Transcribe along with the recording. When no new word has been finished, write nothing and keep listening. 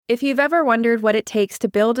If you've ever wondered what it takes to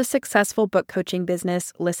build a successful book coaching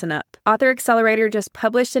business, listen up. Author Accelerator just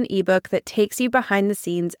published an ebook that takes you behind the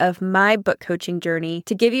scenes of my book coaching journey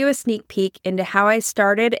to give you a sneak peek into how I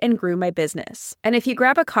started and grew my business. And if you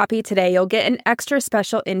grab a copy today, you'll get an extra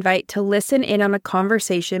special invite to listen in on a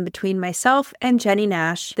conversation between myself and Jenny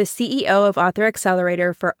Nash, the CEO of Author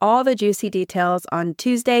Accelerator, for all the juicy details on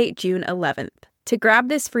Tuesday, June 11th. To grab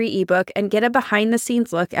this free ebook and get a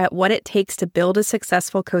behind-the-scenes look at what it takes to build a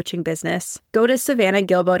successful coaching business, go to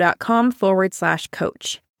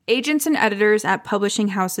savannahgilbo.com/coach. Agents and editors at publishing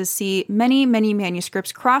houses see many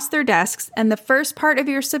manuscripts cross their desks, and the first part of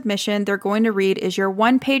your submission they're going to read is your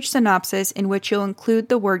one-page synopsis in which you'll include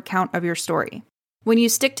the word count of your story. When you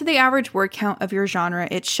stick to the average word count of your genre,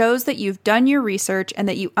 it shows that you've done your research and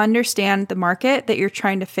that you understand the market that you're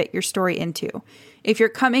trying to fit your story into. If you're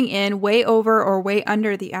coming in way over or way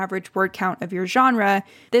under the average word count of your genre,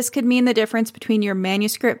 this could mean the difference between your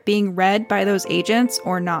manuscript being read by those agents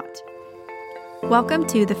or not. Welcome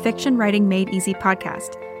to the Fiction Writing Made Easy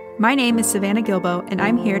podcast. My name is Savannah Gilbo, and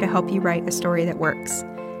I'm here to help you write a story that works.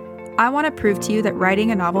 I want to prove to you that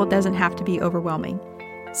writing a novel doesn't have to be overwhelming.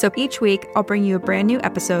 So each week, I'll bring you a brand new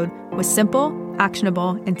episode with simple,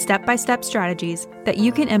 actionable, and step-by-step strategies that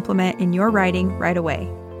you can implement in your writing right away.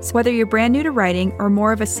 So whether you're brand new to writing or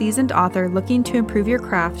more of a seasoned author looking to improve your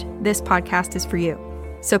craft, this podcast is for you.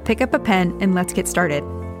 So pick up a pen and let's get started.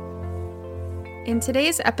 In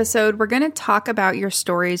today's episode, we're going to talk about your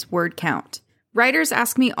story's word count. Writers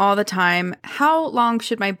ask me all the time, how long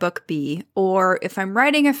should my book be? Or if I'm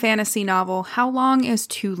writing a fantasy novel, how long is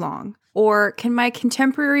too long? Or can my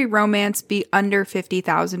contemporary romance be under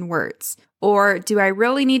 50,000 words? Or do I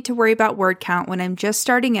really need to worry about word count when I'm just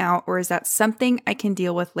starting out, or is that something I can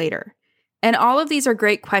deal with later? And all of these are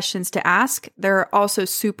great questions to ask. They're also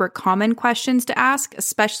super common questions to ask,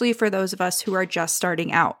 especially for those of us who are just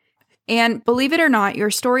starting out. And believe it or not,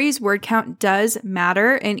 your story's word count does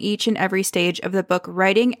matter in each and every stage of the book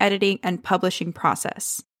writing, editing, and publishing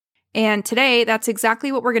process. And today, that's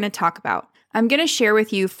exactly what we're going to talk about. I'm going to share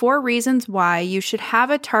with you 4 reasons why you should have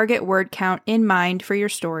a target word count in mind for your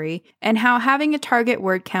story, and how having a target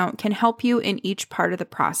word count can help you in each part of the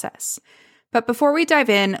process. But before we dive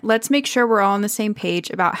in, let's make sure we're all on the same page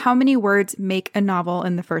about how many words make a novel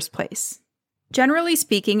in the first place. Generally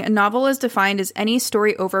speaking, a novel is defined as any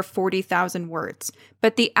story over 40,000 words,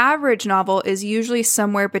 but the average novel is usually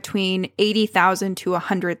somewhere between 80,000 to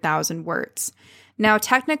 100,000 words. Now,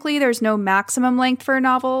 technically, there's no maximum length for a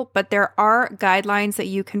novel, but there are guidelines that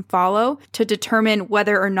you can follow to determine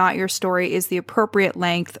whether or not your story is the appropriate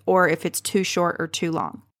length or if it's too short or too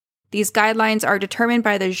long. These guidelines are determined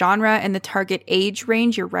by the genre and the target age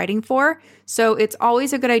range you're writing for, so it's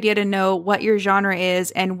always a good idea to know what your genre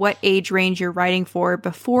is and what age range you're writing for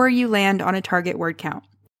before you land on a target word count.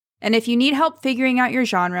 And if you need help figuring out your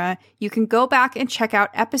genre, you can go back and check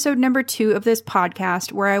out episode number 2 of this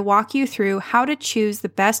podcast, where I walk you through how to choose the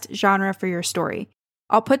best genre for your story.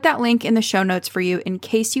 I'll put that link in the show notes for you in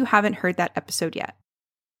case you haven't heard that episode yet.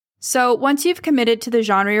 So once you've committed to the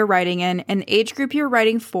genre you're writing in and age group you're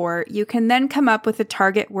writing for, you can then come up with a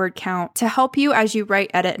target word count to help you as you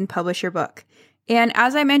write, edit, and publish your book. And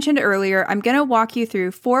as I mentioned earlier, I'm going to walk you through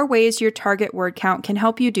 4 ways your target word count can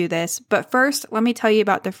help you do this. But first, let me tell you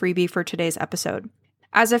about the freebie for today's episode.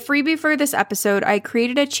 As a freebie for this episode, I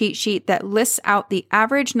created a cheat sheet that lists out the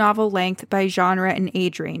average novel length by genre and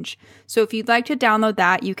age range. So if you'd like to download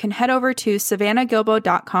that, you can head over to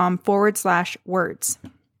savannahgilbo.com/words.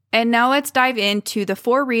 And now let's dive into the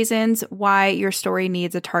 4 reasons why your story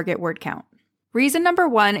needs a target word count. Reason number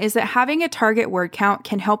 1 is that having a target word count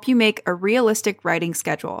can help you make a realistic writing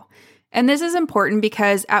schedule. And this is important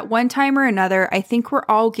because at one time or another, I think we're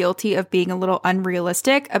all guilty of being a little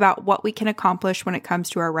unrealistic about what we can accomplish when it comes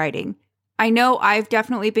to our writing. I know I've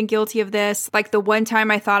definitely been guilty of this, like the one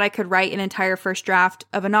time I thought I could write an entire first draft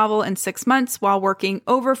of a novel in 6 months while working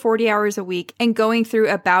over 40 hours a week and going through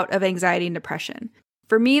a bout of anxiety and depression.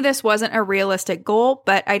 For me, this wasn't a realistic goal,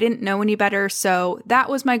 but I didn't know any better, so that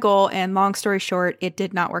was my goal, and long story short, it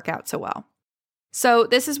did not work out so well. So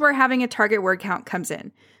this is where having a target word count comes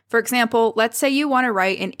in. For example, let's say you want to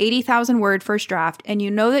write an 80,000 word first draft, and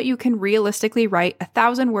you know that you can realistically write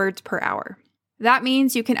 1,000 words per hour. That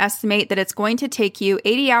means you can estimate that it's going to take you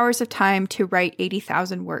 80 hours of time to write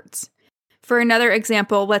 80,000 words. For another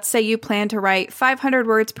example, let's say you plan to write 500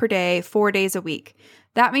 words per day, 4 days a week.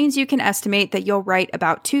 That means you can estimate that you'll write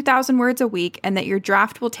about 2,000 words a week and that your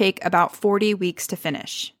draft will take about 40 weeks to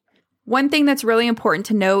finish. One thing that's really important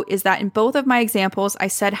to note is that in both of my examples, I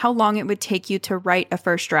said how long it would take you to write a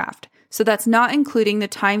first draft. So that's not including the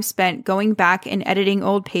time spent going back and editing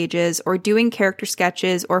old pages or doing character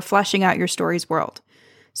sketches or fleshing out your story's world.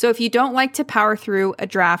 So if you don't like to power through a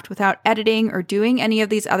draft without editing or doing any of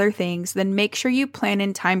these other things, then make sure you plan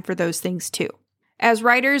in time for those things too. As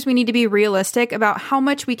writers, we need to be realistic about how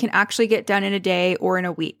much we can actually get done in a day or in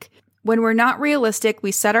a week. When we're not realistic,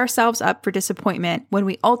 we set ourselves up for disappointment when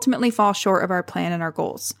we ultimately fall short of our plan and our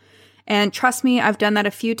goals. And trust me, I've done that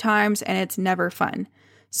a few times and it's never fun.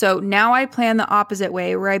 So now I plan the opposite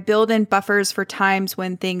way, where I build in buffers for times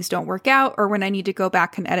when things don't work out or when I need to go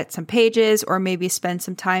back and edit some pages or maybe spend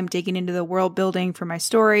some time digging into the world building for my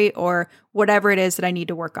story or whatever it is that I need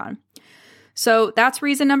to work on. So that's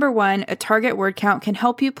reason number 1, a target word count can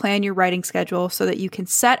help you plan your writing schedule so that you can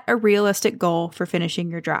set a realistic goal for finishing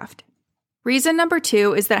your draft. Reason number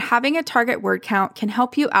 2 is that having a target word count can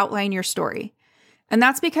help you outline your story. And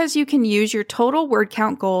that's because you can use your total word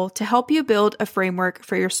count goal to help you build a framework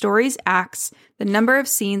for your story's acts, the number of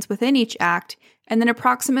scenes within each act, and then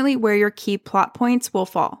approximately where your key plot points will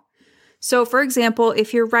fall. So for example,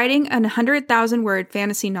 if you're writing a 100,000 word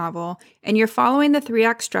fantasy novel and you're following the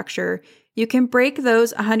 3-act structure, you can break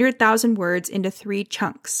those 100,000 words into 3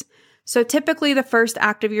 chunks. So typically the first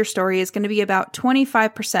act of your story is going to be about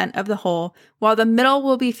 25% of the whole, while the middle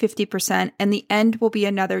will be 50% and the end will be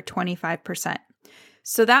another 25%.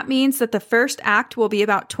 So that means that the first act will be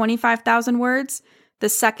about 25,000 words, the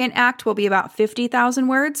second act will be about 50,000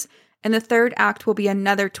 words, and the third act will be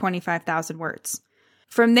another 25,000 words.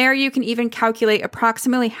 From there, you can even calculate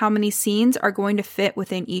approximately how many scenes are going to fit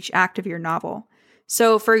within each act of your novel.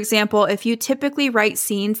 So for example, if you typically write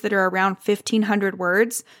scenes that are around 1,500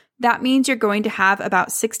 words, that means you're going to have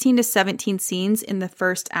about 16 to 17 scenes in the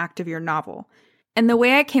first act of your novel. And the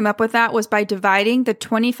way I came up with that was by dividing the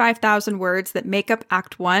 25,000 words that make up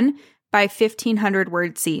Act 1 by 1,500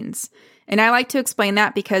 word scenes. And I like to explain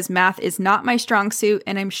that because math is not my strong suit,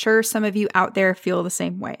 and I'm sure some of you out there feel the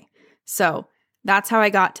same way. So that's how I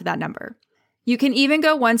got to that number. You can even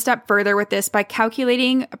go one step further with this by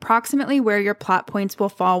calculating approximately where your plot points will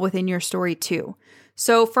fall within your story too.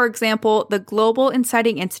 So for example, the global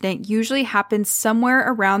inciting incident usually happens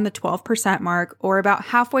somewhere around the 12% mark or about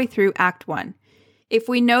halfway through Act 1. If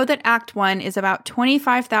we know that Act 1 is about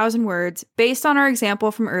 25,000 words, based on our example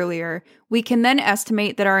from earlier, we can then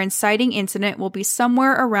estimate that our inciting incident will be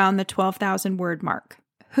somewhere around the 12,000 word mark.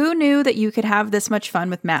 Who knew that you could have this much fun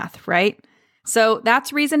with math, right? So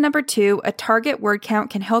that's reason number 2, a target word count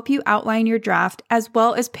can help you outline your draft as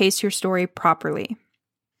well as pace your story properly.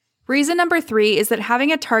 Reason number 3 is that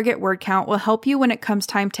having a target word count will help you when it comes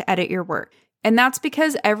time to edit your work. And that's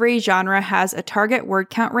because every genre has a target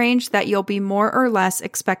word count range that you'll be more or less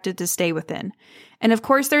expected to stay within. And of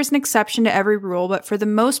course, there's an exception to every rule, but for the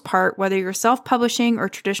most part, whether you're self-publishing or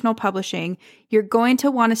traditional publishing, you're going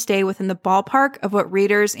to want to stay within the ballpark of what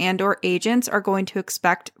readers and/or agents are going to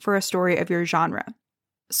expect for a story of your genre.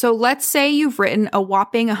 So let's say you've written a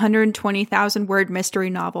whopping 120,000 word mystery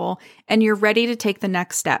novel and you're ready to take the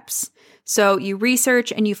next steps. So you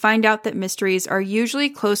research and you find out that mysteries are usually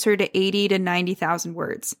closer to 80 to 90,000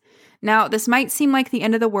 words. Now, this might seem like the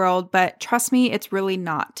end of the world, but trust me, it's really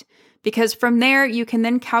not. Because from there, you can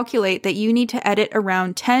then calculate that you need to edit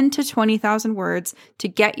around 10 to 20,000 words to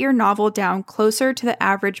get your novel down closer to the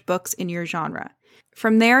average books in your genre.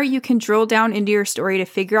 From there, you can drill down into your story to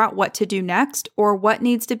figure out what to do next or what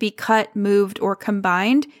needs to be cut, moved, or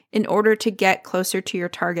combined in order to get closer to your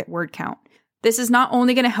target word count. This is not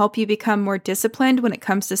only going to help you become more disciplined when it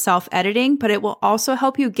comes to self-editing, but it will also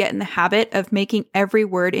help you get in the habit of making every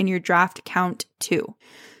word in your draft count too.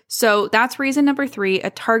 So that's reason number 3, a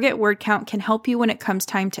target word count can help you when it comes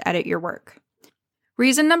time to edit your work.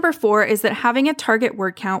 Reason number 4 is that having a target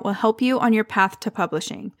word count will help you on your path to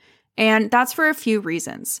publishing. And that's for a few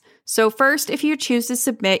reasons. So first, if you choose to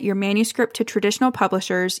submit your manuscript to traditional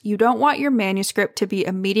publishers, you don't want your manuscript to be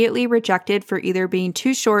immediately rejected for either being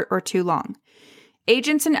too short or too long.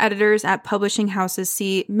 Agents and editors at publishing houses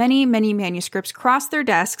see many, many manuscripts cross their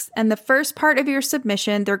desks, and the first part of your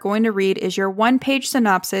submission they're going to read is your one-page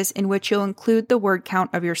synopsis in which you'll include the word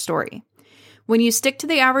count of your story. When you stick to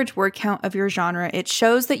the average word count of your genre, it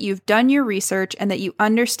shows that you've done your research and that you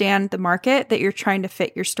understand the market that you're trying to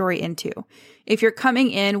fit your story into. If you're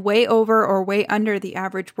coming in way over or way under the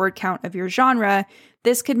average word count of your genre,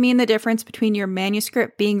 this could mean the difference between your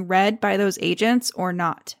manuscript being read by those agents or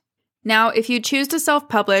not. Now, if you choose to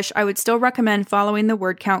self-publish, I would still recommend following the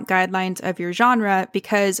word count guidelines of your genre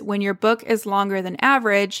because when your book is longer than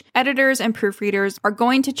average, editors and proofreaders are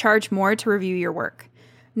going to charge more to review your work.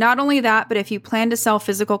 Not only that, but if you plan to sell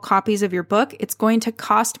physical copies of your book, it's going to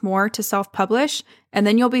cost more to self-publish, and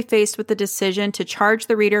then you'll be faced with the decision to charge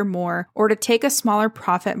the reader more or to take a smaller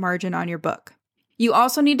profit margin on your book. You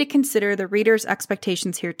also need to consider the reader's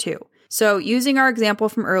expectations here too. So using our example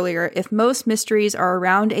from earlier, if most mysteries are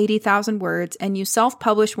around 80,000 words and you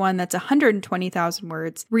self-publish one that's 120,000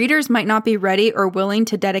 words, readers might not be ready or willing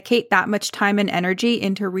to dedicate that much time and energy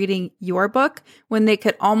into reading your book when they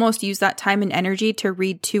could almost use that time and energy to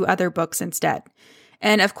read 2 other books instead.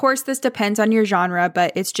 And of course, this depends on your genre,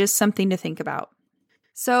 but it's just something to think about.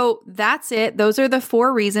 So that's it. Those are the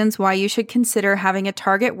 4 reasons why you should consider having a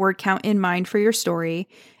target word count in mind for your story.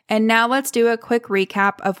 And now let's do a quick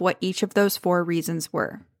recap of what each of those 4 reasons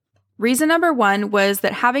were. Reason number 1 was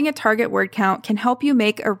that having a target word count can help you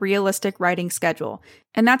make a realistic writing schedule.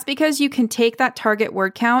 And that's because you can take that target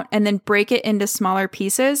word count and then break it into smaller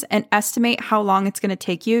pieces and estimate how long it's going to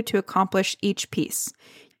take you to accomplish each piece.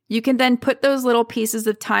 You can then put those little pieces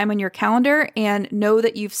of time on your calendar and know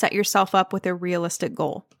that you've set yourself up with a realistic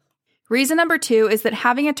goal. Reason number 2 is that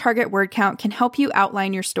having a target word count can help you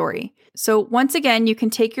outline your story. So once again, you can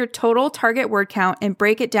take your total target word count and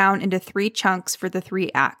break it down into 3 chunks for the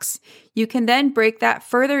 3 acts. You can then break that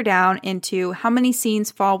further down into how many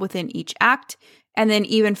scenes fall within each act, and then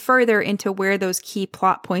even further into where those key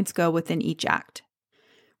plot points go within each act.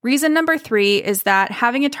 Reason number 3 is that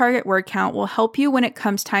having a target word count will help you when it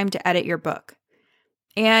comes time to edit your book.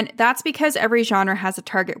 And that's because every genre has a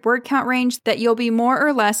target word count range that you'll be more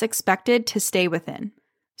or less expected to stay within.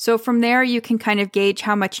 So from there, you can kind of gauge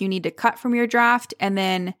how much you need to cut from your draft and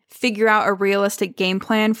then figure out a realistic game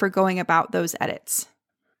plan for going about those edits.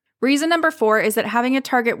 Reason number 4 is that having a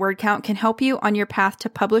target word count can help you on your path to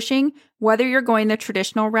publishing, whether you're going the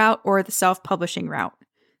traditional route or the self-publishing route.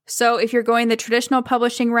 So if you're going the traditional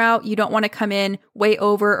publishing route, you don't want to come in way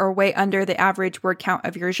over or way under the average word count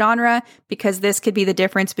of your genre, because this could be the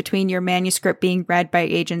difference between your manuscript being read by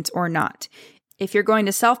agents or not. If you're going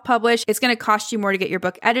to self-publish, it's going to cost you more to get your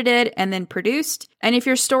book edited and then produced. And if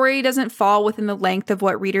your story doesn't fall within the length of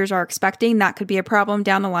what readers are expecting, that could be a problem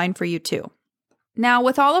down the line for you too. Now,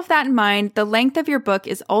 with all of that in mind, the length of your book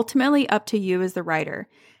is ultimately up to you as the writer.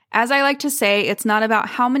 As I like to say, it's not about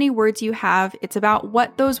how many words you have, it's about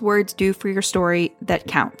what those words do for your story that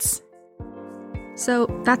counts. So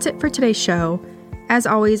that's it for today's show. As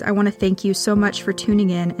always, I want to thank you so much for tuning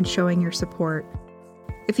in and showing your support.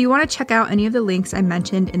 If you want to check out any of the links I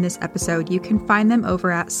mentioned in this episode, you can find them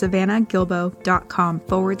over at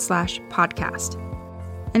savannahgilbo.com/podcast.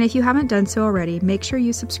 And if you haven't done so already, make sure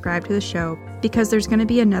you subscribe to the show because there's going to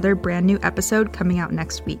be another brand new episode coming out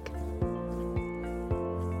next week.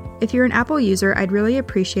 If you're an Apple user, I'd really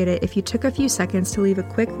appreciate it if you took a few seconds to leave a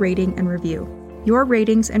quick rating and review. Your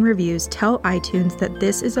ratings and reviews tell iTunes that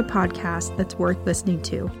this is a podcast that's worth listening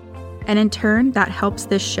to. And in turn, that helps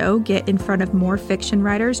this show get in front of more fiction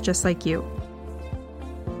writers just like you.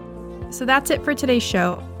 So that's it for today's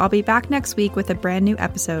show. I'll be back next week with a brand new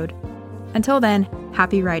episode. Until then,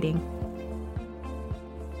 happy writing.